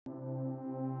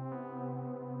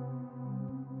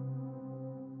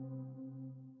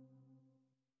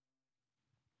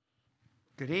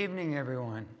Good evening,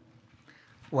 everyone.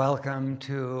 Welcome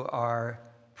to our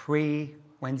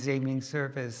pre-Wednesday evening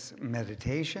service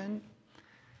meditation.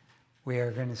 We are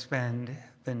going to spend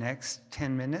the next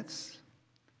 10 minutes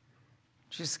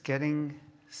just getting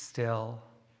still,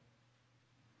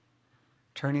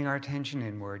 turning our attention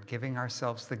inward, giving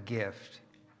ourselves the gift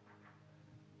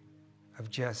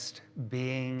of just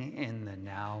being in the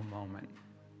now moment.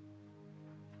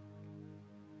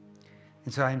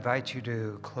 And so I invite you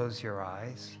to close your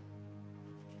eyes,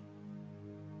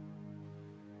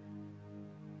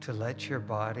 to let your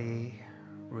body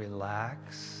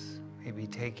relax, maybe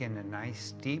take in a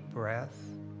nice deep breath,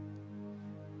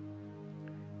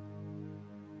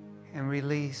 and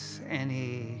release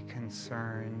any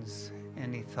concerns,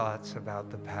 any thoughts about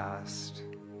the past.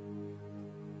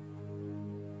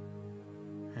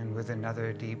 And with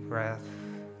another deep breath,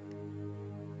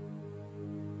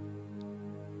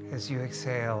 as you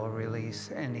exhale,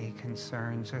 release any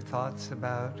concerns or thoughts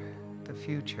about the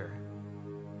future.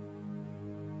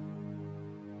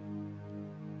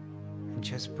 And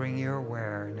just bring your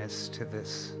awareness to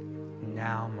this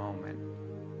now moment.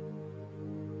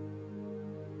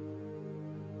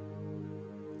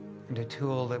 And a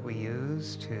tool that we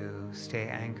use to stay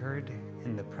anchored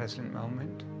in the present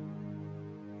moment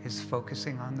is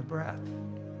focusing on the breath.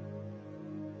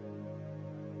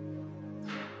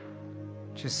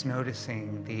 Just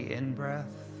noticing the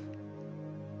in-breath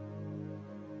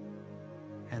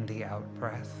and the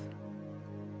out-breath.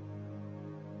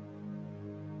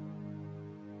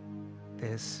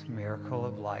 This miracle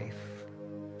of life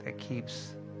that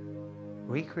keeps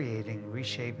recreating,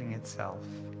 reshaping itself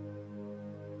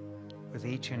with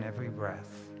each and every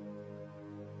breath.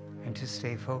 And to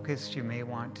stay focused, you may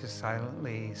want to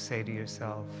silently say to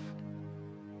yourself,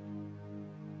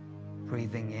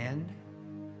 breathing in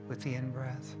with the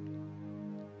in-breath,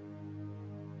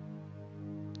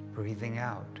 breathing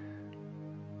out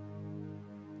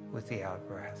with the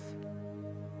out-breath.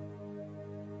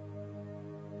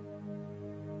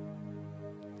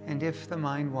 And if the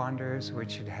mind wanders,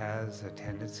 which it has a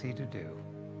tendency to do,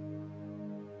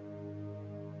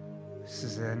 this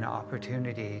is an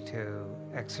opportunity to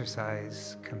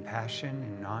exercise compassion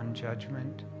and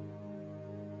non-judgment.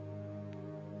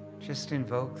 Just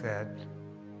invoke that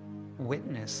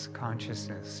witness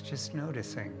consciousness, just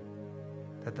noticing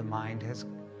that the mind has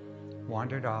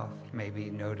wandered off.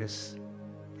 Maybe notice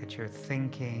that you're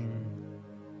thinking,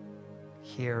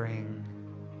 hearing,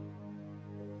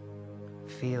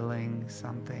 feeling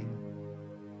something.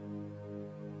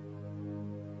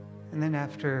 And then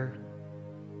after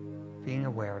being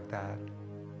aware of that,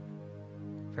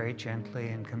 very gently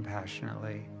and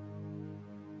compassionately,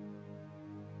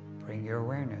 bring your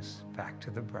awareness back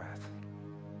to the breath.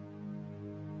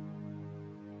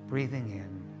 Breathing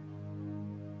in,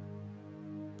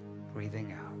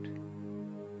 breathing out.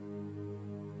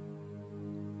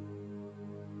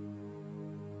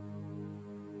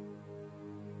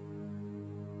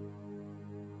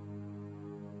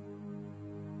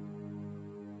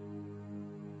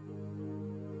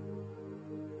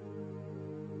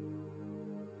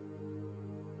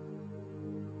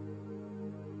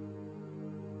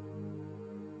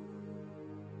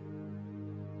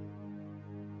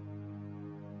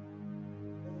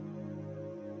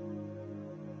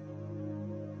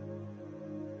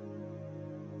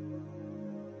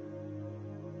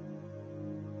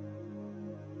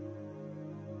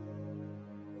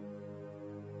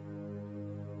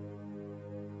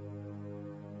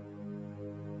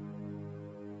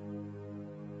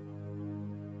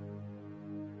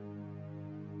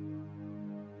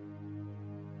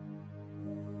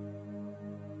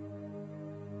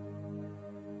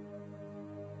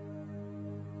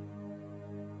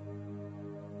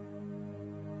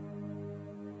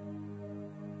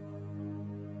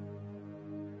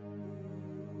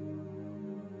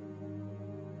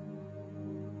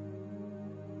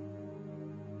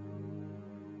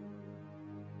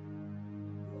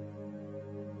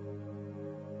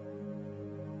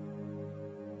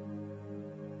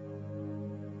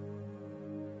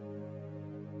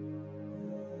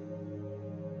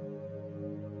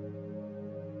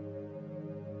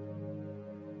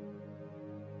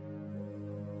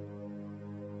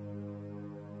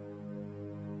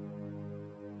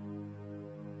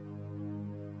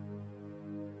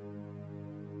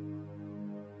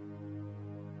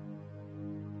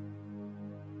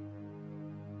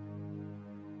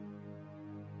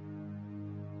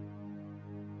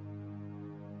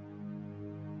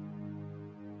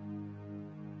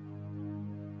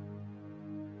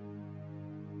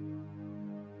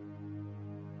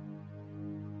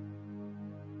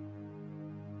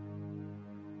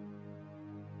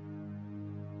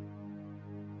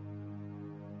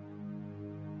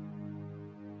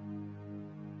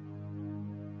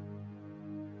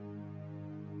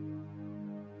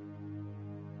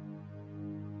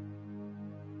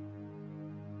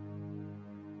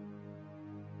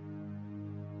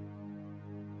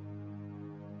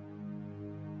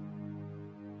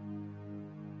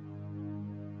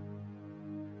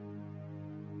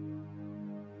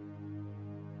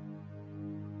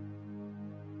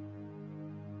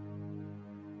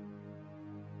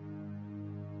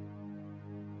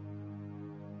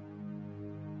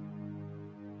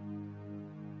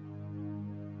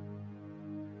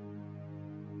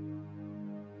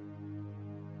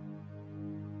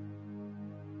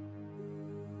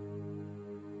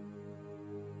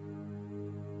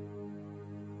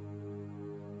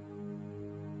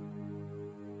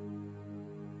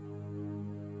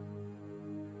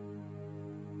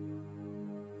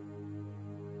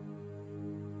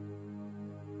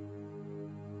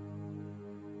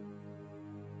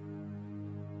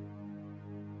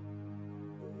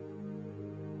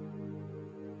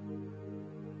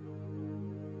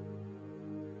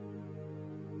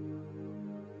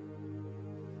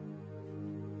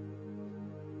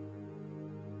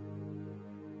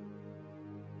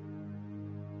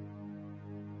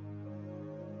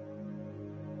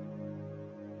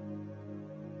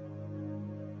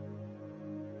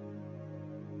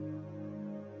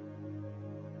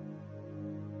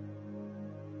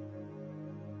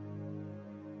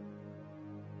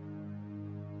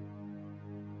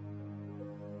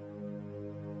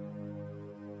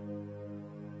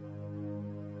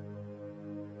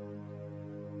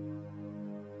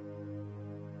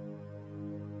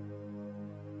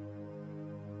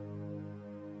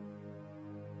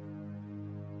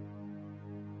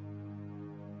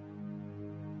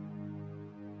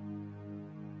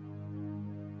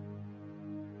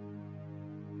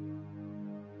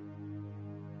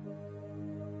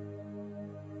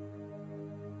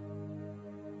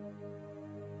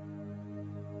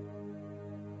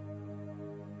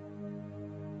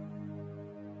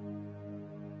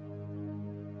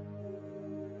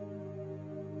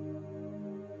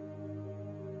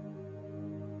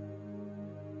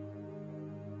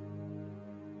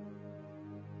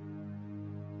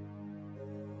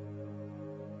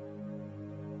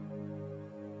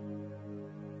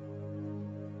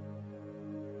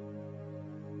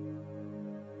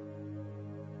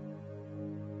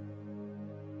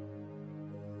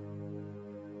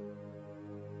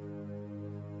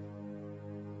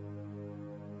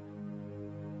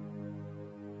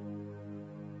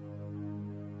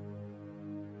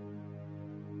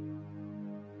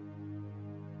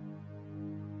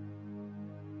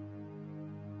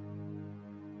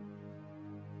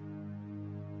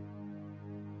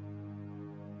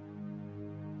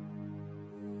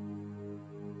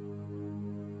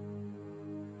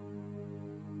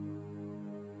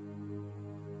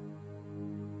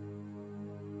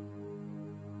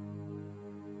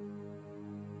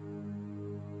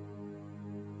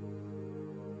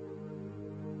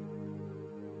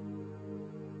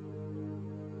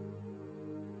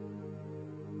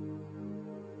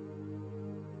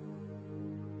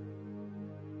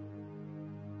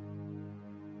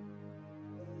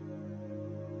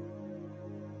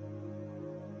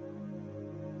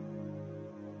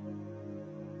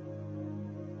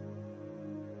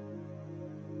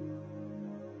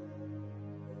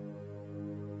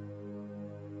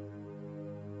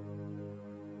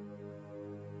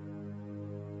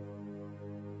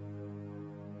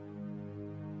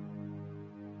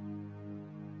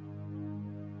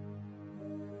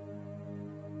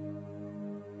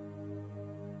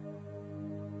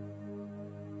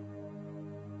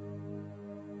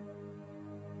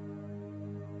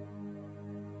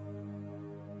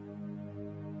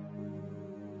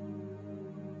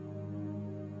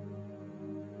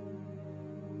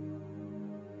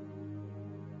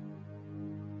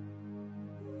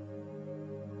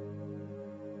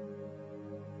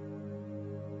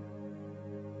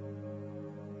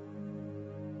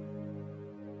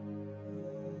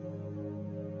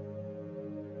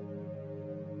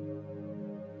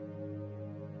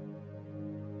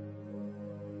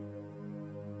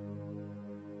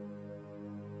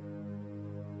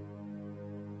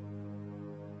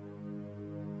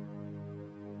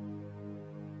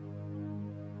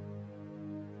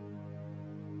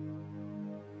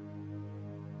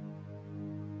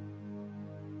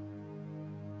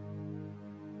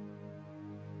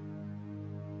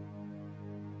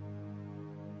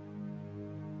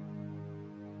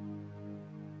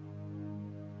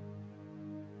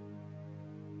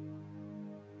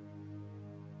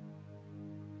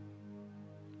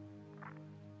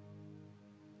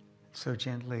 So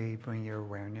gently bring your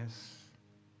awareness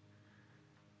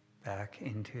back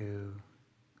into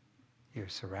your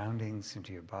surroundings,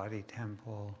 into your body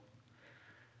temple.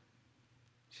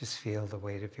 Just feel the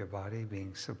weight of your body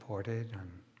being supported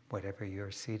on whatever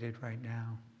you're seated right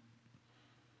now.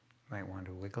 You might want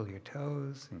to wiggle your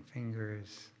toes and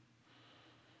fingers.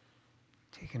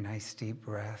 Take a nice deep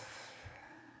breath.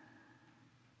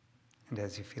 And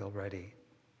as you feel ready,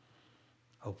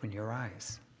 open your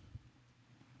eyes.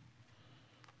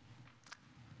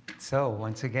 So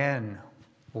once again,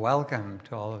 welcome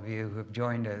to all of you who have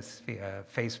joined us via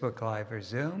Facebook Live or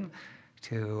Zoom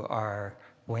to our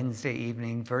Wednesday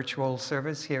evening virtual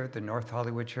service here at the North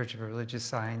Hollywood Church of Religious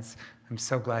Science. I'm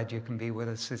so glad you can be with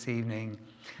us this evening.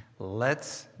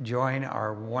 Let's join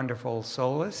our wonderful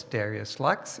soloists, Darius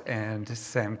Lux and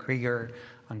Sam Krieger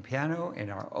on piano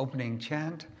in our opening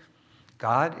chant,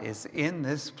 God is in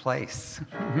this place.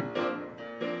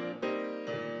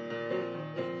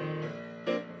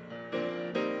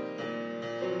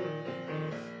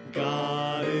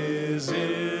 God is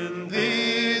in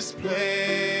this place.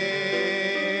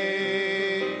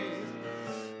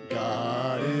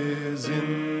 God is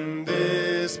in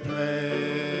this place.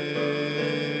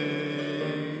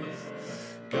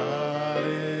 God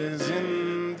is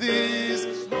in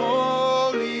this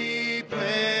holy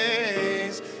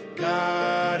place.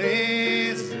 God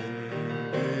is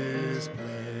in this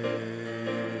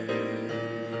place.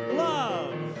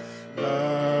 Love.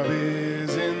 Love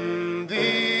is in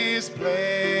this place.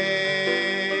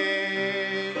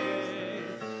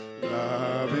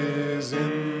 Love is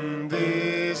in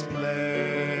this place.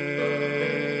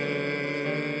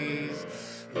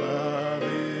 Love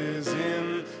is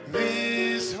in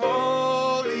this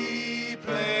holy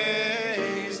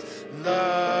place.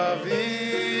 Love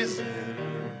is in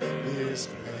this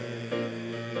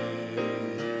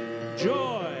place.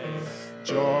 Joy.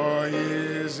 Joy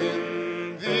is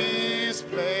in this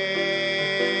place.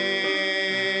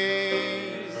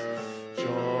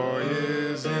 Joy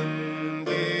is in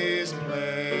this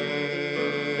place.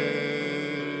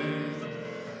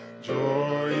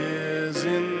 Joy is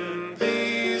in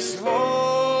this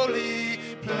holy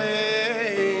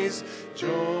place.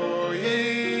 Joy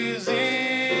is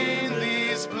in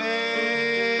this place.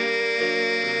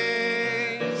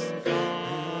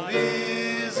 God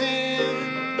is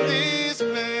in this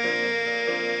place.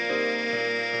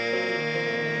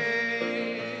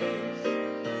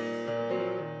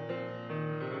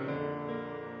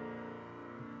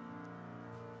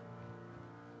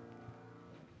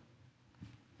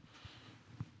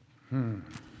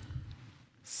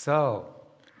 So,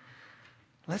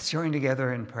 let's join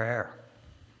together in prayer.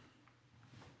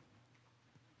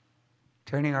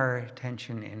 Turning our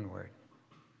attention inward.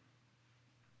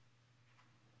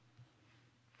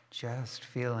 Just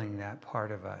feeling that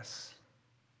part of us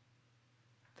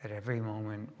that every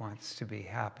moment wants to be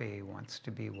happy, wants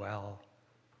to be well,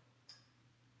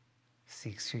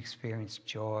 seeks to experience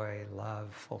joy,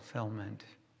 love, fulfillment.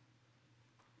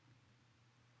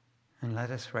 And let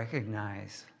us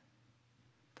recognize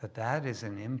that that is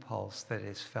an impulse that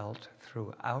is felt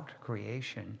throughout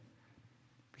creation,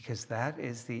 because that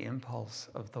is the impulse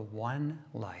of the one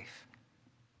life,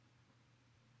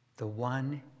 the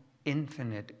one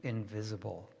infinite,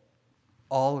 invisible,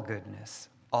 all goodness,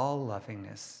 all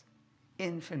lovingness,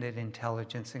 infinite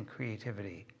intelligence and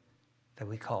creativity that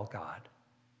we call God.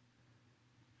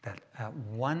 That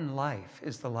one life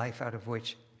is the life out of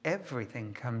which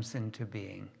everything comes into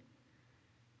being,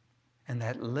 and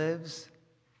that lives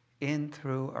in,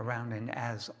 through, around, and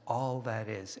as all that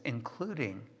is,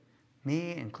 including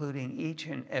me, including each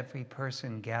and every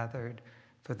person gathered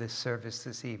for this service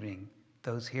this evening,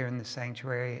 those here in the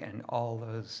sanctuary and all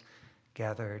those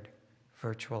gathered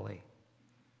virtually.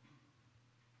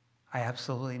 I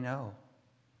absolutely know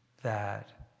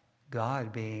that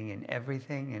God being in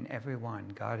everything and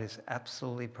everyone, God is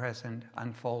absolutely present,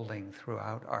 unfolding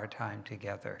throughout our time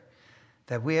together.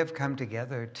 That we have come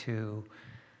together to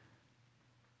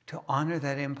honor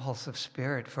that impulse of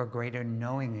spirit for greater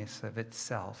knowingness of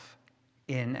itself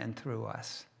in and through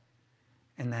us.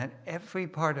 And that every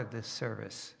part of this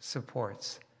service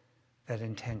supports that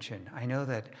intention. I know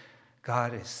that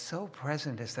God is so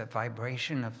present as that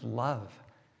vibration of love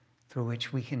through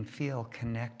which we can feel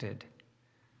connected.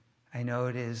 I know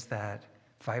it is that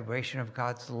vibration of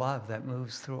God's love that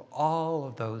moves through all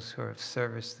of those who are of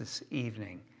service this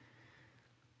evening.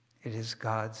 It is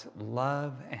God's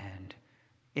love and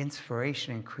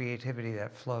inspiration and creativity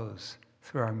that flows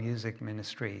through our music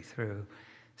ministry, through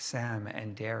Sam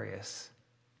and Darius.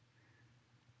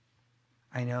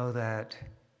 I know that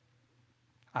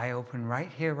I open right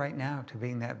here, right now, to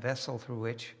being that vessel through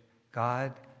which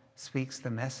God speaks the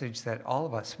message that all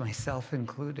of us, myself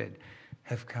included,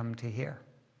 have come to hear.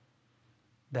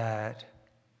 That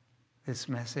this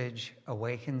message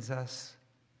awakens us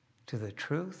to the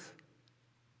truth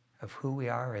of who we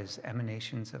are as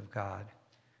emanations of God.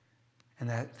 And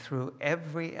that through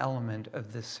every element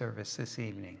of this service this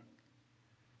evening,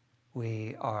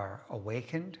 we are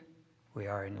awakened, we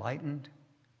are enlightened,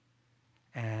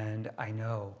 and I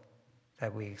know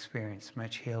that we experience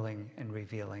much healing and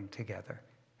revealing together.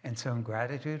 And so in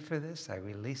gratitude for this, I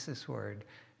release this word,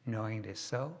 knowing it is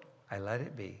so, I let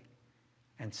it be,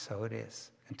 and so it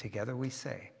is. And together we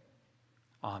say,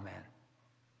 Amen.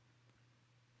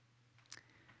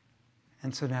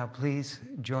 And so now please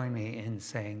join me in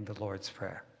saying the Lord's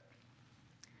Prayer.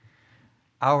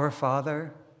 Our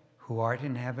Father, who art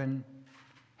in heaven,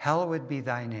 hallowed be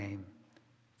thy name.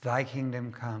 Thy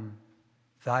kingdom come,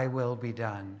 thy will be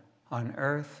done, on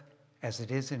earth as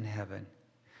it is in heaven.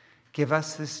 Give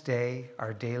us this day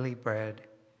our daily bread,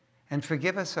 and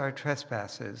forgive us our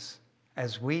trespasses,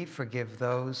 as we forgive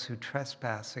those who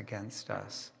trespass against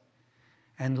us.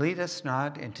 And lead us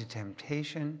not into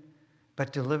temptation,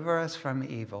 but deliver us from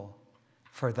evil.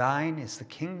 For thine is the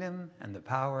kingdom and the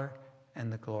power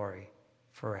and the glory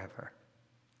forever.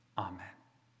 Amen.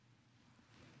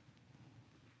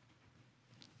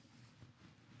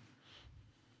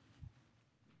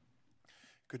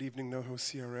 Good evening,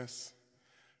 NHCRS.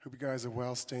 Hope you guys are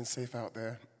well, staying safe out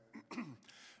there.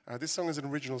 This song is an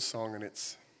original song, and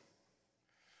it's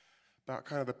about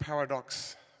kind of the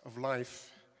paradox of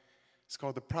life. It's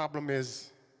called The Problem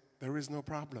Is There Is No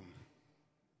Problem.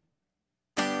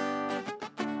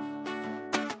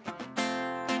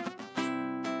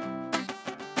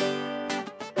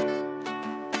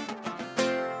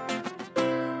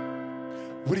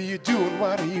 What do you do and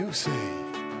what do you say?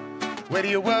 Where do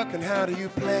you work and how do you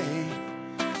play?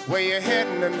 Where you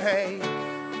heading and hey,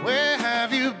 where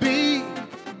have you been?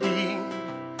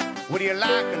 What do you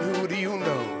like and who do you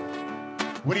know?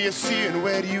 What do you see and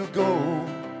where do you go?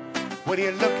 What are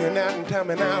you looking at and tell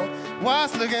me now?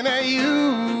 What's looking at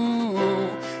you?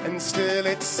 And still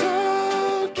it's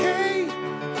okay.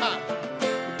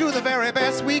 Do the very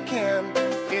best we can.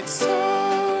 It's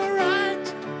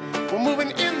alright. We're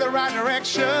moving in the right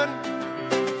direction.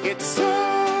 It's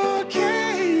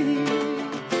okay.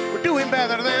 We're doing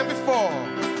better than before.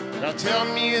 Now tell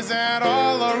me, is that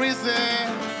all or is there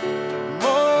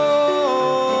more?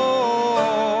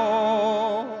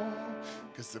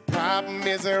 'Cause the problem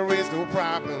is there is no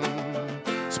problem.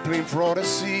 It's plain for all to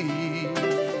see.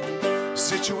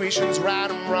 Situations right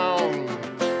and wrong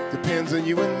depends on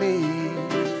you and me.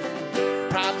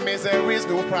 Problem is there is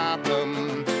no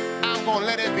problem. I'm gonna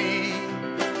let it be.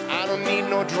 I don't need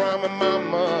no drama,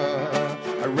 mama.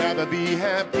 I'd rather be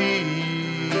happy.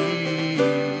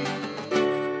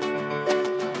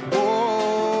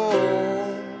 Whoa.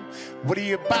 What do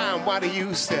you buy and what do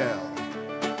you sell?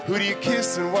 Who do you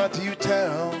kiss and what do you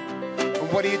tell?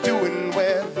 And what are you doing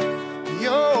with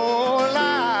your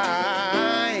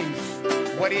life?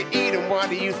 What do you eat and what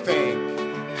do you think?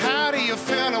 How do you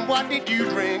feel and what did you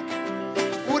drink?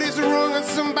 What is wrong with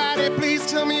somebody? Please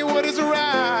tell me what is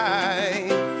right.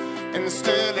 And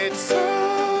still it's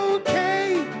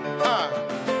okay.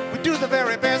 We do the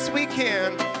very best we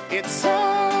can. It's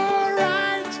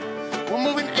alright. We're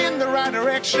moving in the right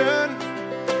direction.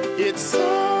 It's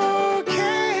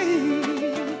okay.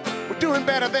 We're doing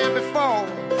better than before.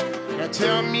 Now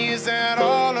tell me, is that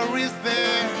all or is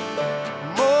there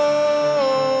more?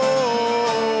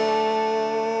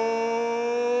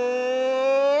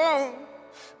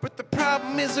 But the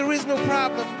problem is there is no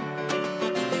problem.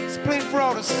 It's plain for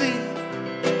all to see.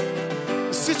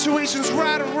 The situation's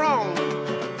right or wrong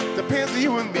depends on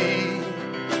you and me.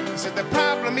 I said the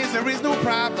problem is there is no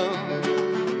problem.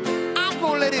 I'm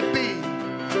gonna let it be.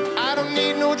 I don't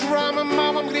need no drama,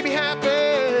 mom, I'm gonna be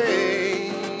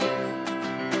happy.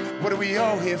 What are we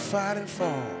all here fighting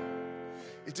for?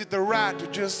 Is it the right to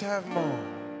just have more?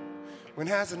 When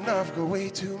has enough go way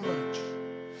too much?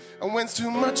 And when's too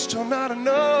much till not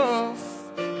enough?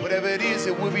 Whatever it is,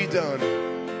 it will be done.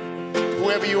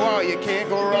 Whoever you are, you can't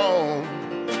go wrong.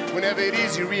 Whenever it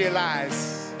is, you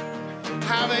realize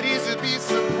how it is to be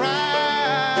surprised.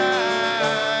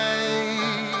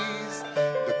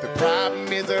 But the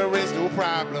problem is there is no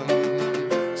problem.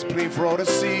 It's plain for all to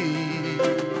see.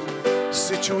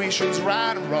 Situations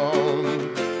right and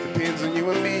wrong depends on you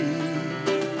and me.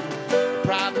 The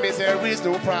problem is there is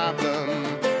no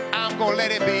problem. I'm gonna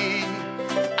let it be.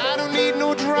 I don't need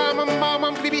no drama, mom,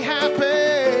 I'm gonna be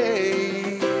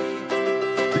happy.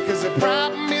 Because the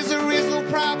problem is there is no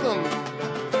problem.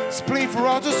 It's plain for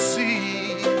all to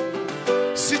see.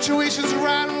 situation's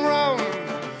right and wrong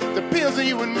depends on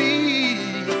you and me.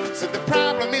 So the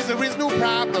problem is there is no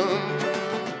problem.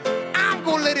 I'm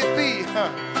gonna let it be.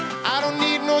 I don't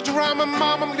need no drama,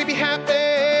 mom. I'm gonna be happy.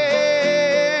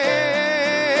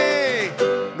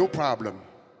 No problem.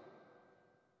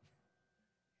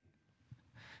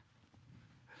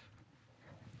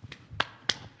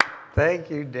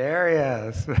 Thank you,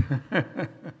 Darius.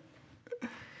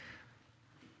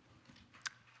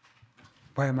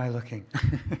 Where am I looking?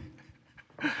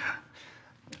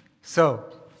 So,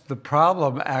 the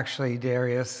problem actually,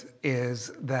 Darius,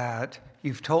 is that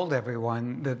you've told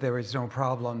everyone that there is no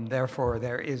problem, therefore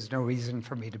there is no reason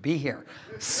for me to be here.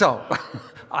 So,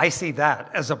 I see that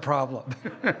as a problem.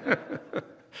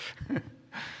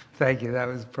 Thank you, that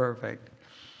was perfect.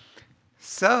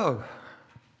 So,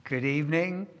 good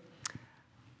evening.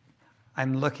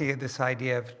 I'm looking at this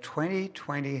idea of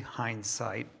 2020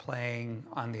 hindsight, playing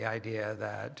on the idea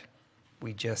that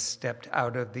we just stepped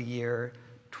out of the year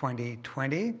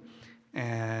 2020,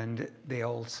 and the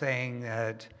old saying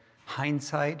that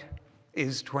hindsight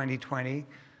is 2020,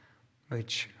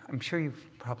 which I'm sure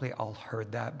you've probably all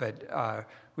heard that, but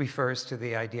refers to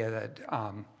the idea that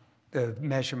the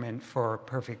measurement for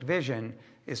perfect vision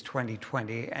is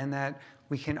 2020, and that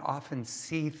we can often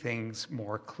see things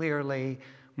more clearly,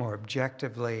 more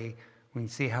objectively. We can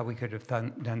see how we could have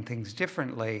done things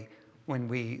differently when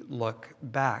we look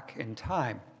back in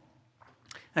time.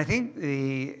 I think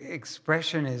the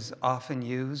expression is often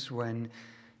used when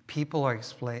people are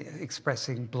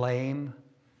expressing blame,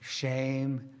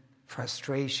 shame,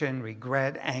 frustration,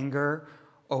 regret, anger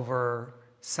over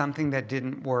something that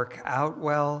didn't work out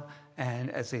well,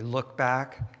 and as they look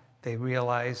back, they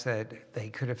realize that they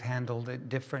could have handled it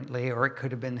differently, or it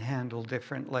could have been handled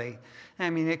differently.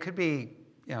 I mean, it could be,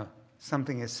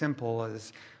 something as simple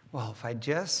as, well, if I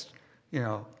just,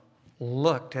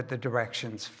 looked at the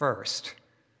directions first,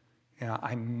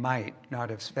 I might not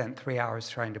have spent 3 hours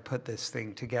trying to put this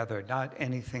thing together. Not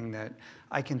anything that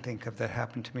I can think of that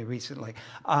happened to me recently.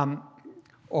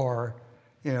 Or,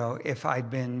 if I'd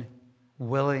been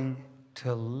willing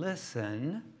to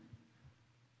listen,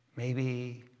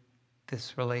 maybe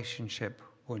this relationship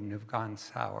wouldn't have gone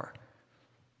sour.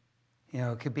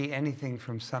 It could be anything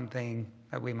from something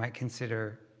that we might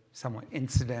consider somewhat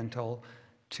incidental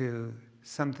to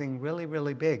something really,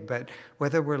 really big. But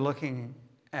whether we're looking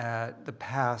at the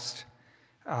past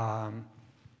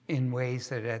in ways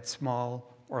that had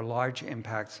small or large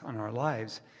impacts on our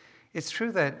lives, it's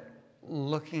true that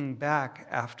looking back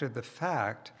after the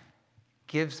fact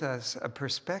gives us a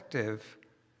perspective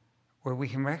where we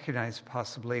can recognize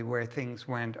possibly where things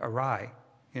went awry,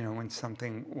 when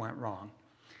something went wrong.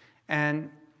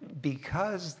 And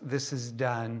because this is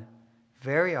done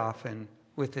very often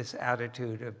with this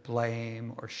attitude of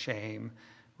blame or shame,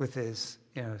 with this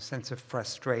sense of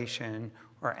frustration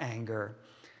or anger,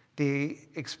 the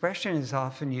expression is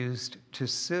often used to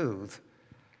soothe.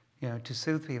 To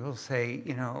soothe people, say,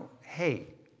 hey,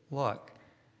 look,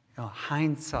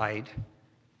 hindsight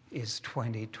is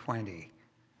 2020.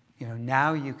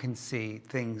 Now you can see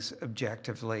things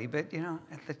objectively, but,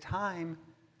 at the time,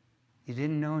 you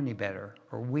didn't know any better,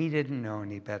 or we didn't know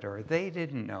any better, or they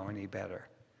didn't know any better.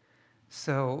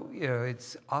 So,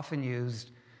 it's often used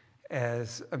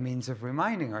as a means of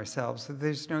reminding ourselves that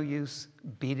there's no use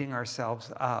beating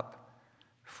ourselves up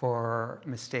for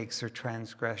mistakes or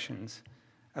transgressions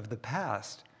of the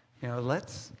past.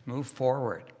 Let's move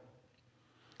forward.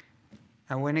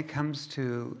 And when it comes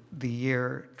to the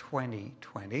year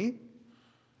 2020,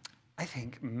 I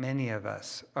think many of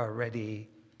us are ready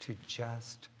to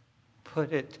just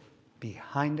put it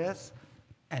behind us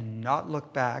and not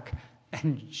look back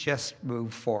and just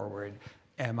move forward.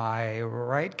 Am I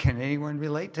right? Can anyone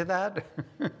relate to that?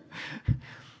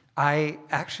 I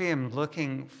actually am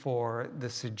looking for the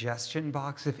suggestion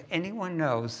box. If anyone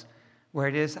knows where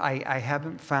it is, I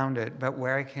haven't found it, but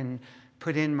where I can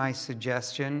put in my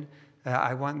suggestion.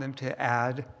 I want them to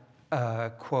add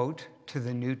a quote to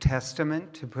the New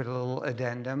Testament, to put a little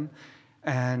addendum.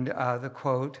 And the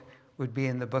quote would be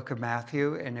in the book of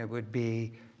Matthew, and it would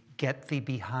be, "Get thee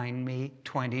behind me,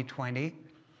 2020."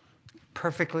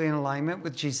 Perfectly in alignment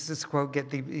with Jesus' quote,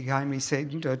 "Get thee behind me,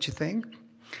 Satan," don't you think?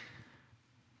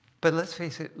 But let's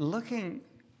face it, looking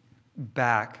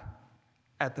back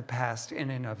at the past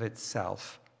in and of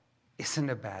itself isn't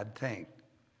a bad thing.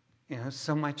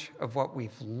 So much of what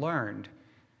we've learned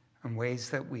and ways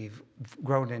that we've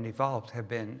grown and evolved have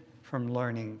been from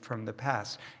learning from the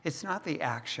past. It's not the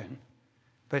action,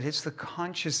 but it's the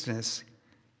consciousness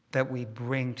that we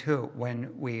bring to it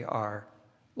when we are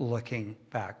looking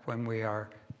back, when we are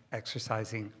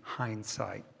exercising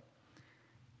hindsight.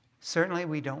 Certainly,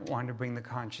 we don't want to bring the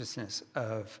consciousness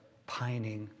of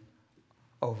pining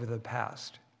over the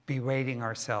past, berating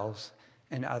ourselves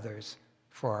and others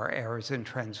for our errors and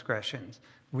transgressions,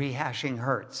 rehashing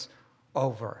hurts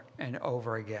over and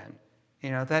over again. You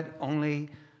know, that only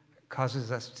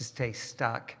causes us to stay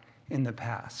stuck in the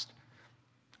past.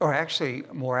 Or actually,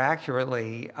 more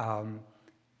accurately,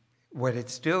 what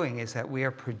it's doing is that we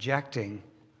are projecting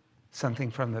something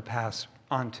from the past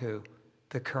onto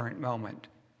the current moment.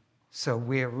 So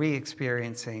we're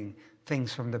re-experiencing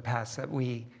things from the past that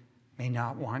we may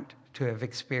not want to have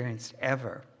experienced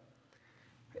ever.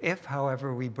 If,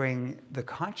 however, we bring the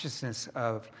consciousness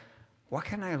of, what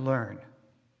can I learn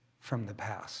from the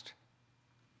past?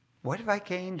 What have I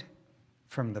gained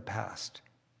from the past?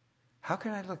 How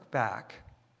can I look back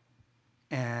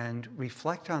and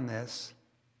reflect on this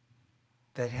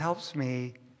that helps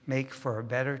me make for a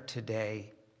better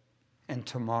today and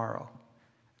tomorrow?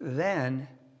 Then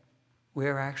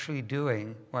we're actually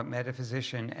doing what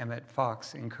metaphysician Emmett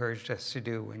Fox encouraged us to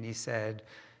do when he said,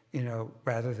 you know,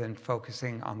 rather than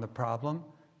focusing on the problem,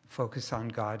 focus on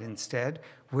God instead.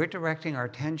 We're directing our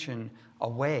attention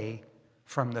away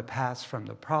from the past, from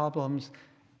the problems,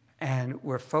 and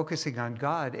we're focusing on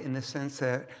God in the sense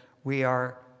that we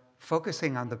are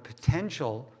focusing on the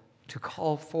potential to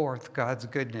call forth God's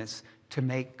goodness to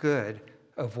make good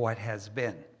of what has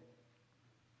been.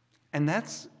 And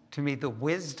that's, to me, the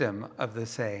wisdom of the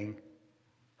saying,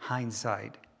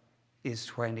 hindsight is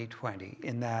 20/20,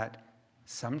 in that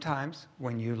sometimes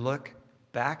when you look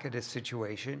back at a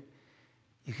situation,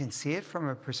 you can see it from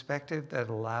a perspective that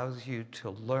allows you to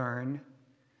learn,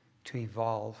 to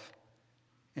evolve,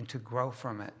 and to grow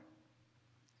from it,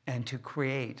 and to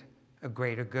create a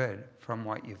greater good from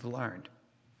what you've learned.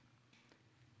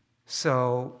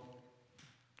 So,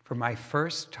 for my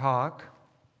first talk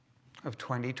of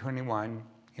 2021,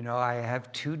 you know, I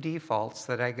have two defaults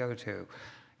that I go to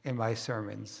in my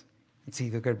sermons. It's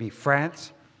either going to be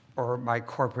France or my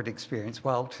corporate experience.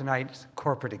 Well, tonight's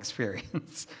corporate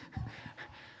experience.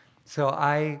 So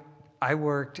I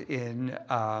worked in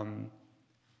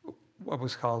what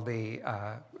was called we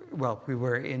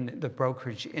were in the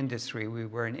brokerage industry. We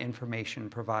were an information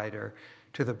provider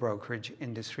to the brokerage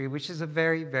industry, which is a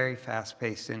very, very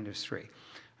fast-paced industry.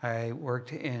 I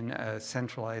worked in a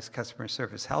centralized customer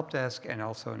service help desk and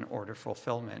also in order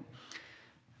fulfillment.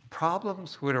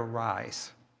 Problems would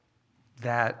arise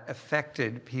that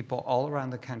affected people all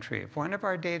around the country. If one of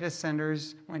our data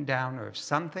centers went down or if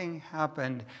something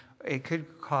happened, it could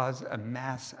cause a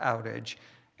mass outage.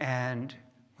 And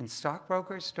when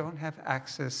stockbrokers don't have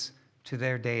access to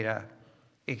their data,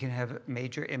 it can have a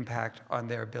major impact on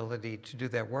their ability to do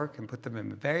their work and put them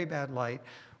in a very bad light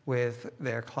with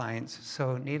their clients.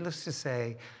 So needless to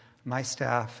say, my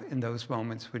staff in those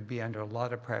moments would be under a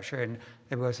lot of pressure. And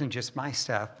it wasn't just my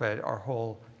staff, but our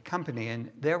whole company.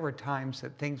 And there were times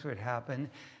that things would happen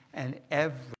and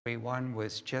everyone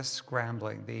was just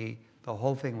scrambling. The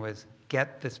whole thing was,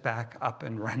 get this back up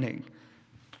and running.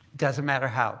 Doesn't matter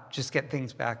how, just get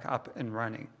things back up and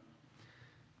running.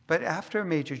 But after a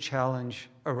major challenge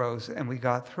arose and we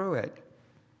got through it,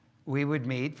 we would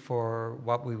meet for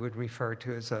what we would refer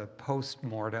to as a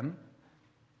post-mortem,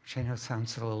 which I know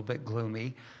sounds a little bit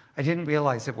gloomy. I didn't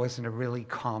realize it wasn't a really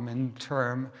common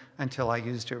term until I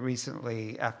used it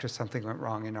recently after something went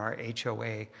wrong in our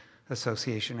HOA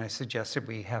association. I suggested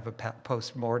we have a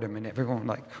post-mortem, and everyone was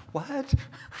like, what?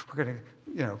 We're going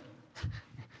to,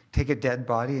 take a dead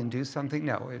body and do something?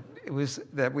 No, it was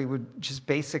that we would just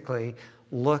basically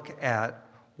look at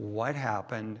what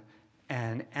happened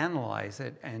and analyze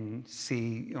it and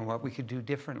see what we could do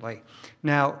differently.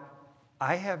 Now,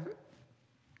 I have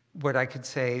what I could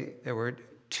say, there were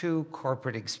two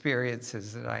corporate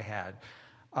experiences that I had.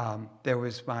 There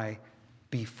was my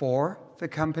before the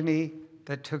company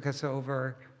that took us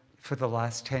over for the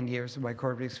last 10 years of my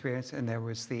corporate experience, and there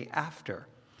was the after.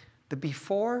 The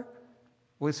before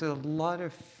was a lot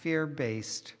of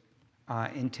fear-based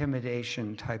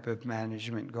intimidation type of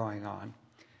management going on.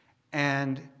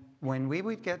 And when we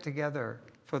would get together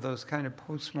for those kind of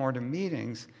post-mortem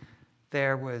meetings,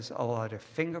 there was a lot of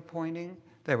finger-pointing,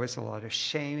 there was a lot of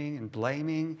shaming and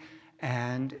blaming,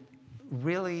 and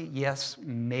really, yes,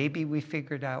 maybe we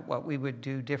figured out what we would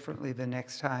do differently the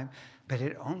next time, but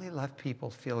it only left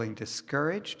people feeling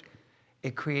discouraged.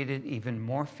 It created even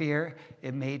more fear.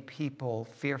 It made people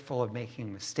fearful of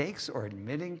making mistakes or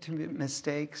admitting to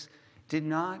mistakes. It did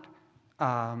not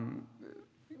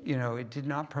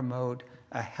promote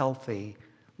a healthy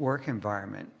work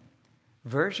environment.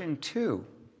 Version 2,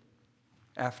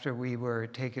 after we were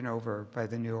taken over by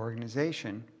the new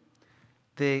organization,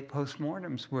 the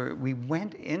postmortems where we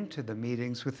went into the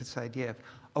meetings with this idea of,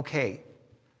 okay,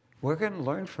 we're going to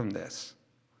learn from this.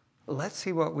 Let's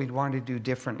see what we'd want to do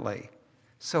differently.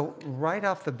 So right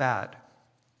off the bat,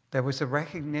 there was a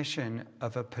recognition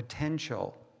of a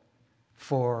potential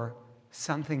for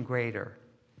something greater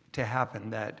to happen,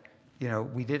 that, you know,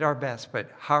 we did our best, but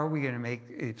how are we going to make,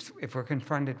 if we're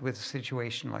confronted with a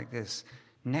situation like this,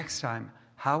 next time,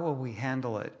 how will we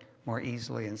handle it more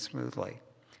easily and smoothly?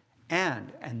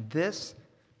 And this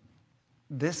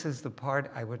is the part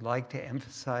I would like to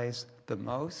emphasize the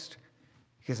most,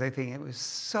 because I think it was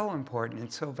so important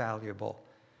and so valuable.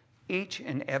 Each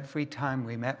and every time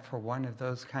we met for one of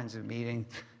those kinds of meetings,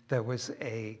 there was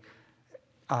an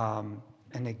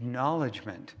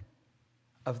acknowledgement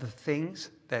of the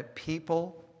things that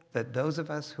those of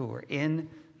us who were in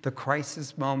the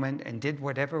crisis moment and did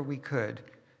whatever we could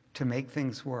to make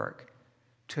things work,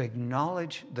 to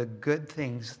acknowledge the good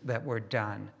things that were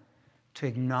done, to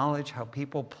acknowledge how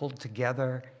people pulled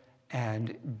together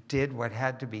and did what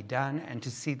had to be done, and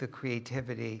to see the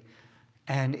creativity.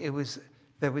 And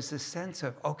there was a sense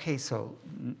of, okay, so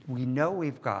we know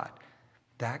we've got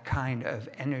that kind of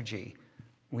energy.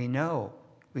 We know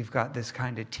we've got this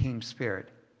kind of team spirit.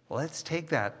 Let's take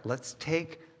that. Let's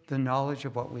take the knowledge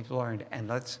of what we've learned and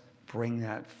let's bring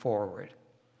that forward.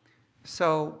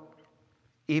 So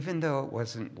even though it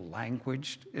wasn't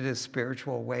languaged in a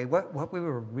spiritual way, what we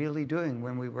were really doing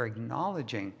when we were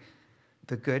acknowledging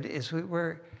the good is we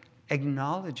were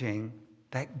acknowledging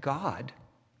that God,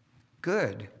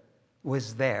 good,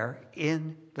 was there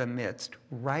in the midst,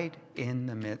 right in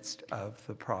the midst of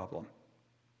the problem.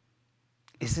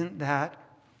 Isn't that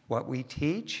what we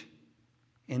teach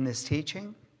in this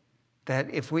teaching? That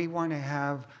if we want to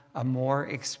have a more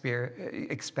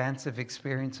expansive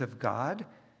experience of God,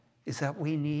 is that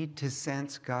we need to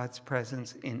sense God's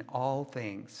presence in all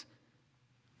things,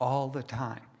 all the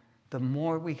time. The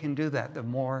more we can do that, the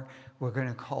more we're going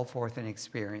to call forth and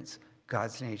experience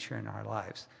God's nature in our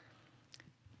lives.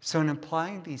 So in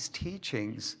applying these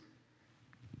teachings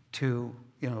to,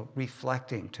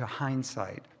 reflecting, to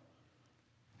hindsight,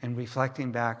 and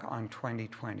reflecting back on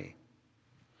 2020,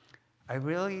 I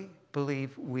really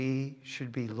believe we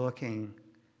should be looking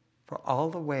for all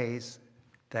the ways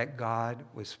that God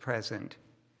was present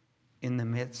in the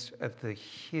midst of the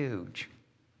huge,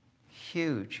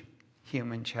 huge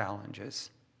human challenges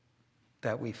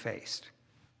that we faced.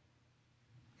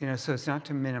 So it's not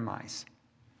to minimize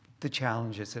the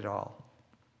challenges at all.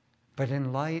 But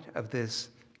in light of this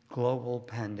global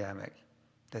pandemic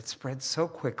that spread so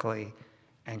quickly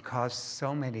and caused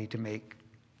so many to make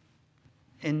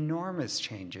enormous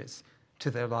changes to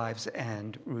their lives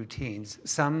and routines,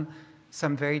 some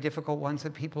very difficult ones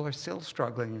that people are still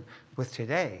struggling with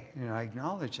today. I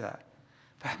acknowledge that.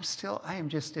 But I am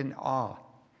just in awe.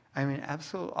 I'm in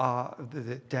absolute awe of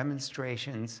the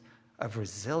demonstrations of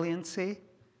resiliency,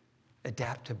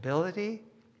 adaptability,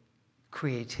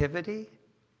 creativity.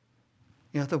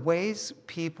 The ways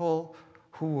people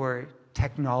who were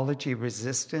technology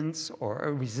resistant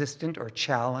or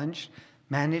challenged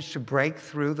managed to break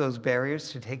through those barriers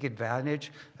to take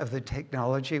advantage of the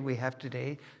technology we have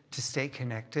today to stay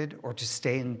connected or to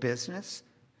stay in business.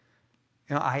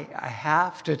 I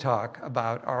have to talk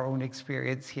about our own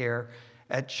experience here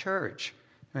at church.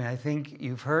 I think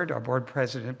you've heard our board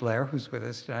president, Blair, who's with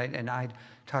us tonight, and I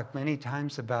talked many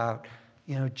times about,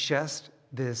 just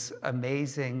this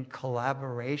amazing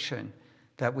collaboration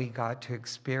that we got to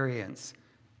experience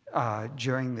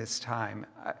during this time.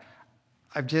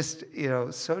 I'm just,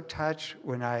 so touched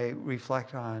when I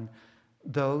reflect on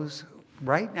those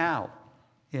right now.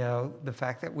 The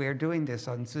fact that we're doing this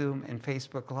on Zoom and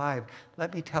Facebook Live.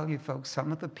 Let me tell you, folks,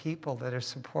 some of the people that are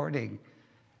supporting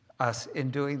us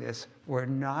in doing this were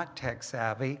not tech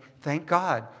savvy. Thank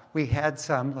God we had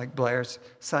some, like Blair's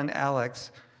son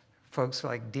Alex, folks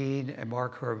like Dean and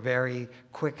Mark, who are very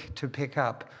quick to pick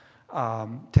up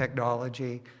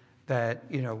technology that,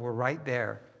 were right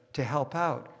there to help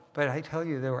out. But I tell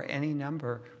you, there were any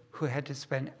number who had to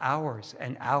spend hours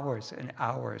and hours and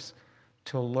hours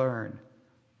to learn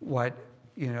what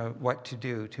to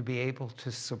do, to be able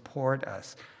to support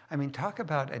us. Talk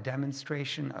about a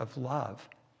demonstration of love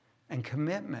and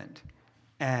commitment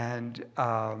and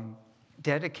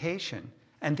dedication,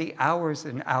 and the hours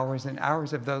and hours and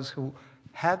hours of those who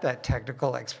had that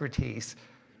technical expertise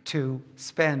to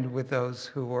spend with those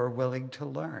who were willing to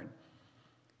learn.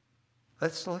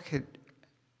 Let's look at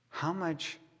how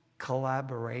much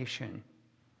collaboration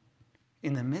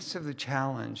in the midst of the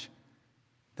challenge,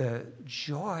 the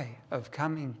joy of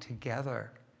coming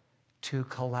together to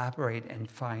collaborate and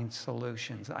find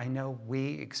solutions. I know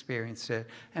we experienced it,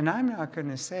 and I'm not going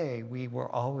to say we were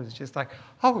always just like,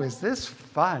 oh, is this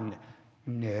fun?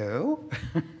 No.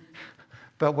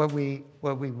 But when we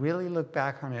really look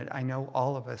back on it, I know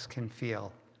all of us can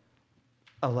feel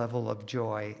a level of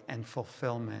joy and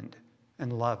fulfillment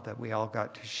and love that we all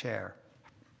got to share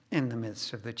in the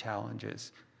midst of the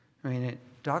challenges. I mean,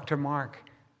 Dr. Marc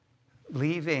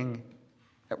leaving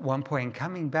at one point,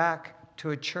 coming back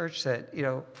to a church that,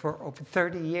 for over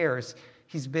 30 years,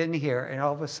 he's been here, and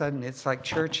all of a sudden it's like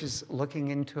church is looking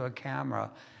into a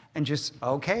camera and just,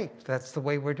 okay, that's the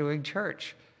way we're doing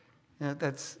church.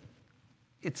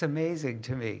 It's amazing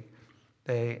to me,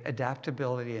 the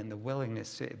adaptability and the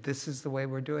willingness to, if this is the way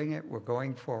we're doing it, we're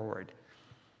going forward.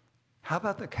 How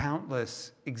about the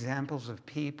countless examples of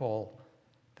people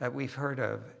that we've heard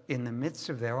of in the midst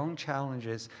of their own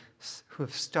challenges who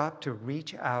have stopped to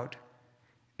reach out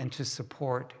and to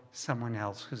support someone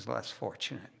else who's less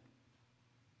fortunate?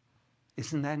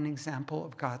 Isn't that an example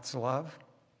of God's love?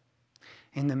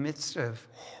 In the midst of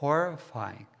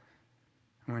horrifying,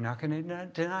 and we're not going to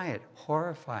deny it,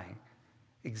 horrifying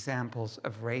examples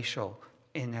of racial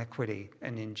inequity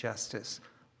and injustice,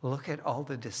 look at all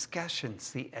the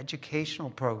discussions, the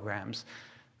educational programs,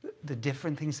 the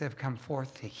different things that have come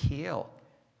forth to heal,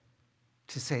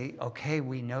 to say, okay,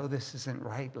 we know this isn't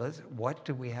right. What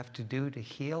do we have to do to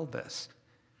heal this?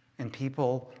 And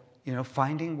people,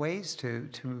 finding ways to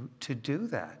do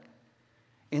that.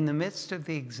 In the midst of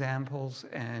the examples,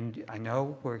 and I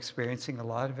know we're experiencing a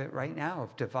lot of it right now,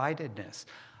 of dividedness,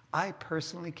 I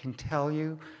personally can tell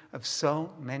you of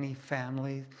so many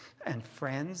families and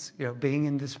friends, being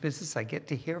in this business, I get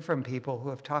to hear from people who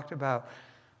have talked about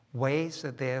ways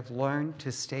that they have learned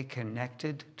to stay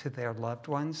connected to their loved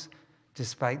ones,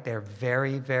 despite their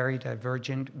very, very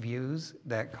divergent views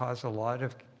that cause a lot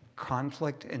of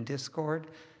conflict and discord,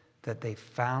 that they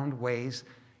found ways.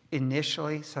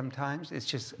 Initially, sometimes it's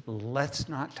just, let's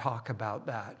not talk about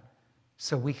that,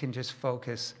 so we can just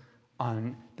focus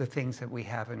on the things that we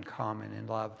have in common in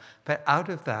love. But out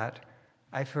of that,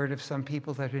 I've heard of some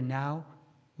people that are now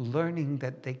learning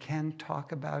that they can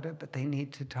talk about it, but they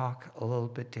need to talk a little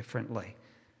bit differently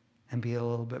and be a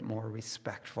little bit more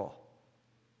respectful.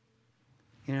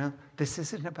 This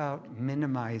isn't about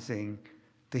minimizing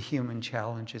the human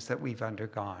challenges that we've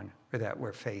undergone or that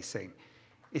we're facing.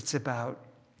 It's about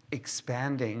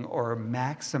expanding or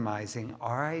maximizing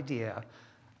our idea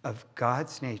of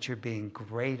God's nature being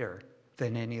greater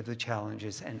than any of the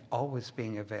challenges and always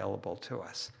being available to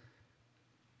us.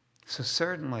 So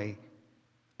certainly,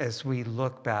 as we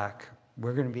look back,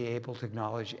 we're going to be able to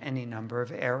acknowledge any number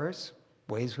of errors,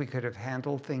 ways we could have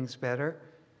handled things better.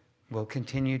 We'll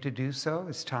continue to do so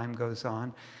as time goes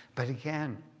on. But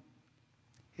again,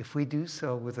 if we do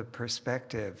so with a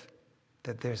perspective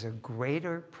that there's a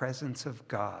greater presence of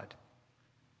God,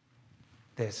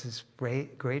 there's this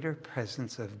greater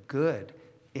presence of good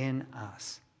in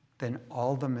us than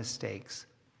all the mistakes,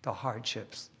 the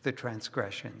hardships, the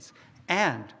transgressions.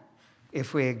 And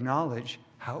if we acknowledge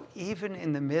how even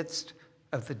in the midst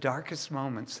of the darkest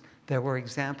moments, there were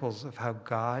examples of how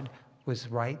God was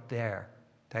right there,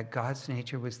 that God's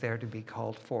nature was there to be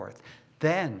called forth,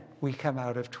 then we come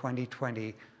out of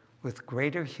 2020 with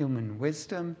greater human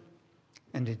wisdom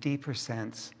and a deeper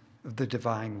sense of the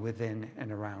divine within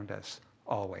and around us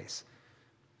always.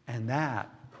 And that,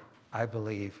 I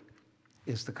believe,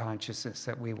 is the consciousness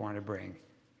that we want to bring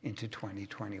into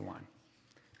 2021.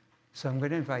 So I'm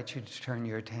going to invite you to turn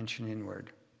your attention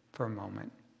inward for a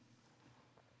moment.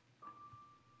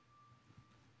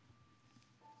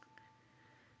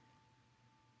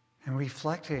 And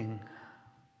reflecting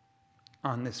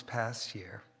on this past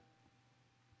year,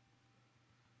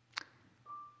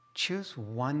 choose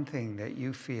one thing that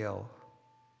you feel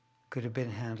could have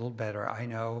been handled better. I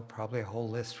know probably a whole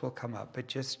list will come up, but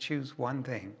just choose one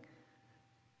thing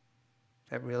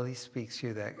that really speaks to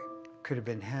you that could have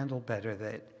been handled better,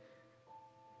 that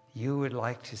you would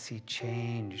like to see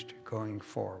changed going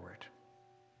forward.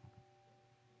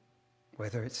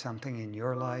 Whether it's something in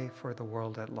your life or the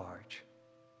world at large.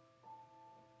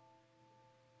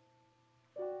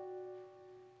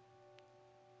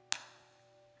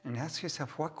 And ask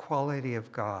yourself, what quality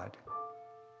of God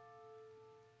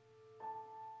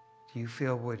do you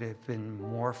feel would have been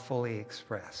more fully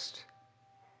expressed,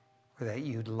 or that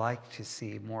you'd like to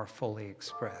see more fully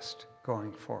expressed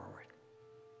going forward?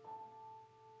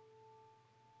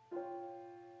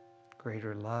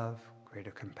 Greater love,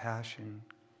 greater compassion,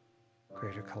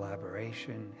 greater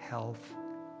collaboration, health,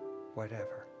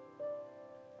 whatever.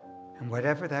 And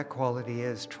whatever that quality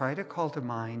is, try to call to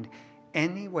mind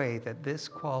any way that this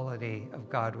quality of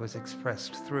God was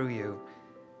expressed through you,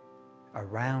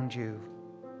 around you,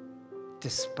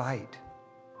 despite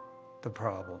the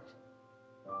problem.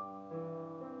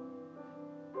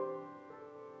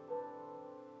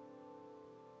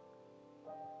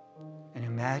 And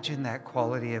imagine that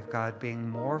quality of God being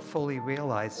more fully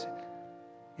realized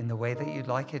in the way that you'd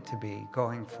like it to be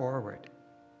going forward.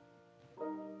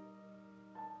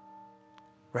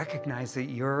 Recognize that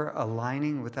you're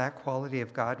aligning with that quality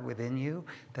of God within you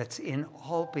that's in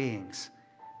all beings.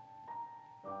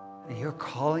 And you're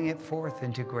calling it forth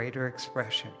into greater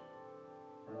expression.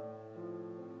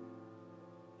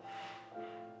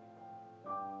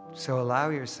 So allow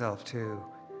yourself to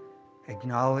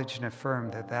acknowledge and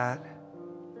affirm that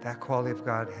that quality of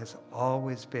God has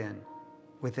always been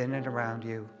within and around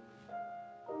you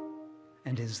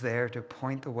and is there to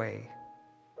point the way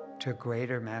to a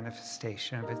greater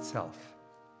manifestation of itself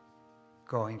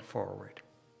going forward.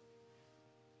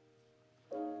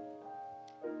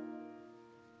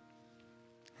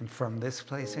 And from this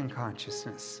place in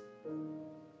consciousness,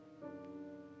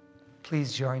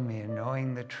 please join me in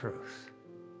knowing the truth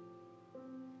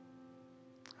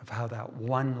of how that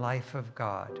one life of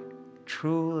God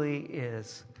truly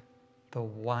is the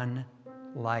one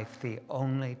life, the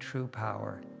only true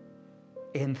power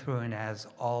in, through, and as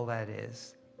all that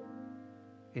is.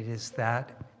 It is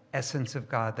that essence of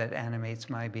God that animates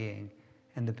my being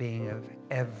and the being of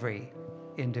every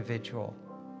individual,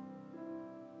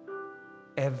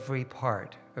 every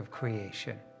part of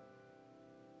creation.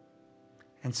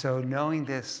 And so knowing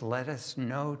this, let us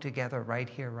know together right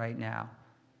here, right now,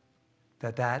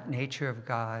 that that nature of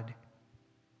God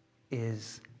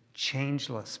is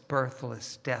changeless,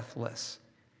 birthless, deathless.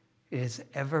 It is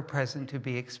ever present to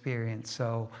be experienced.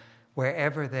 So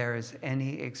wherever there is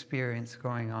any experience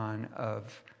going on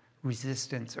of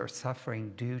resistance or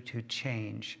suffering due to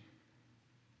change,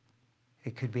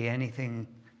 it could be anything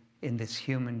in this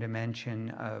human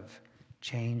dimension of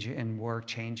change in work,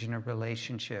 change in a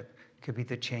relationship. It could be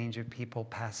the change of people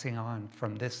passing on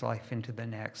from this life into the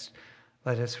next.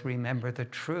 Let us remember the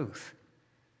truth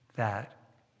that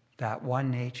that one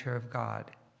nature of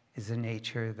God is a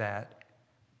nature that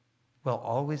will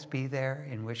always be there,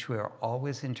 in which we are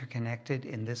always interconnected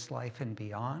in this life and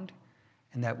beyond,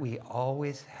 and that we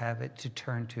always have it to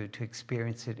turn to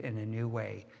experience it in a new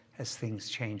way as things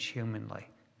change humanly.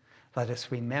 Let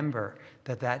us remember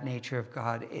that that nature of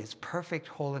God is perfect,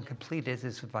 whole, and complete. It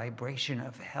is a vibration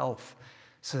of health,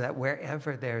 so that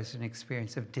wherever there's an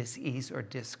experience of dis-ease or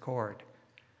discord,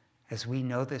 as we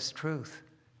know this truth,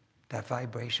 that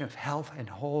vibration of health and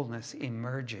wholeness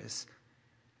emerges,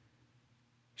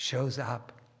 shows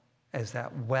up as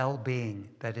that well-being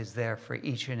that is there for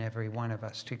each and every one of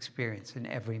us to experience in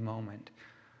every moment.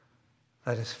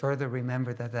 Let us further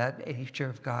remember that that nature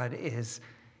of God is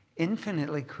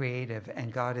infinitely creative,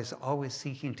 and God is always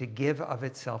seeking to give of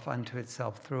itself unto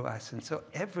itself through us. And so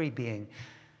every being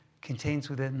contains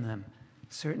within them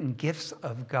certain gifts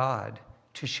of God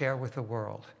to share with the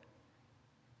world.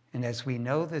 And as we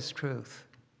know this truth,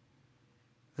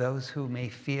 those who may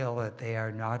feel that they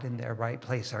are not in their right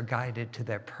place are guided to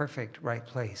their perfect right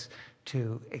place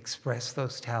to express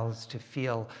those talents, to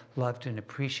feel loved and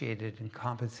appreciated and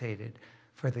compensated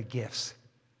for the gifts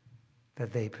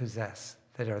that they possess,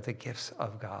 that are the gifts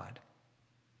of God.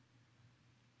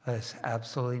 Let us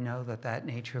absolutely know that that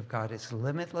nature of God is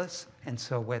limitless, and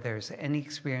so where there's any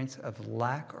experience of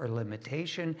lack or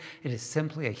limitation, it is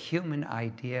simply a human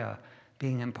idea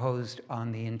being imposed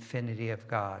on the infinity of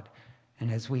God.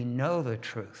 And as we know the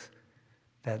truth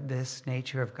that this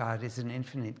nature of God is an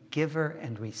infinite giver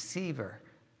and receiver,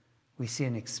 we see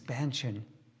an expansion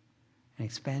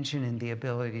in the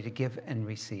ability to give and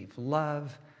receive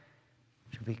love,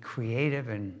 to be creative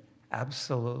and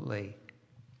absolutely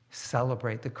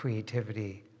celebrate the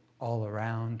creativity all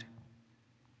around,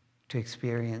 to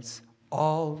experience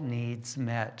all needs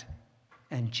met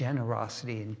and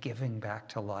generosity in giving back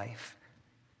to life.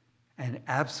 And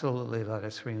absolutely let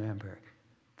us remember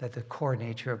that the core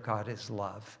nature of God is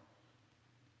love,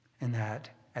 and that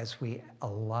as we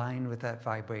align with that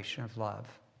vibration of love,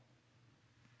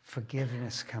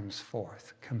 forgiveness comes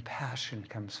forth, compassion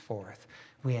comes forth.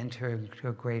 We enter into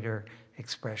a greater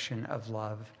expression of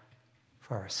love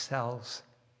for ourselves,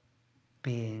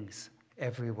 beings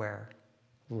everywhere,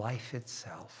 life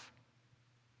itself.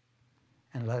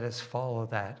 And let us follow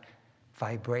that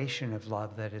vibration of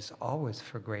love that is always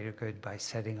for greater good by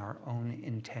setting our own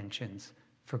intentions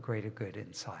for greater good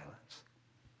in silence.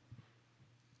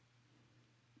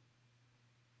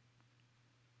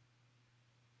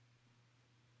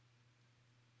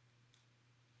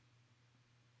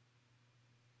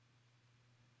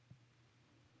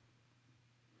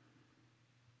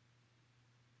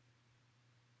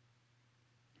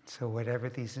 So whatever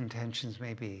these intentions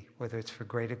may be, whether it's for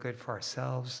greater good for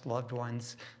ourselves, loved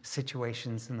ones,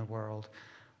 situations in the world,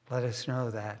 let us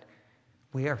know that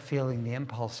we are feeling the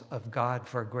impulse of God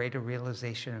for a greater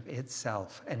realization of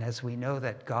itself. And as we know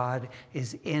that God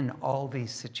is in all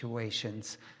these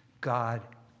situations, God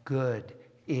good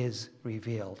is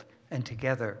revealed. And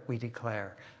together we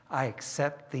declare, I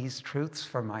accept these truths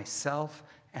for myself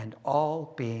and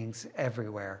all beings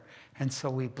everywhere. And so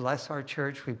we bless our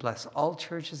church. We bless all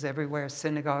churches everywhere,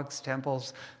 synagogues,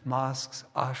 temples, mosques,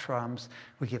 ashrams.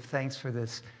 We give thanks for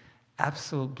this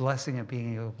absolute blessing of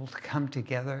being able to come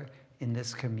together in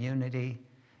this community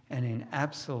and in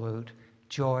absolute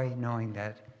joy, knowing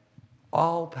that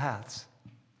all paths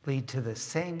lead to the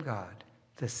same God,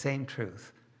 the same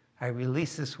truth. I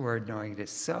release this word knowing it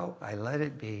is so, I let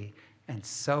it be, and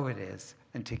so it is.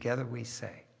 And together we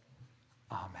say,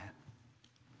 Amen.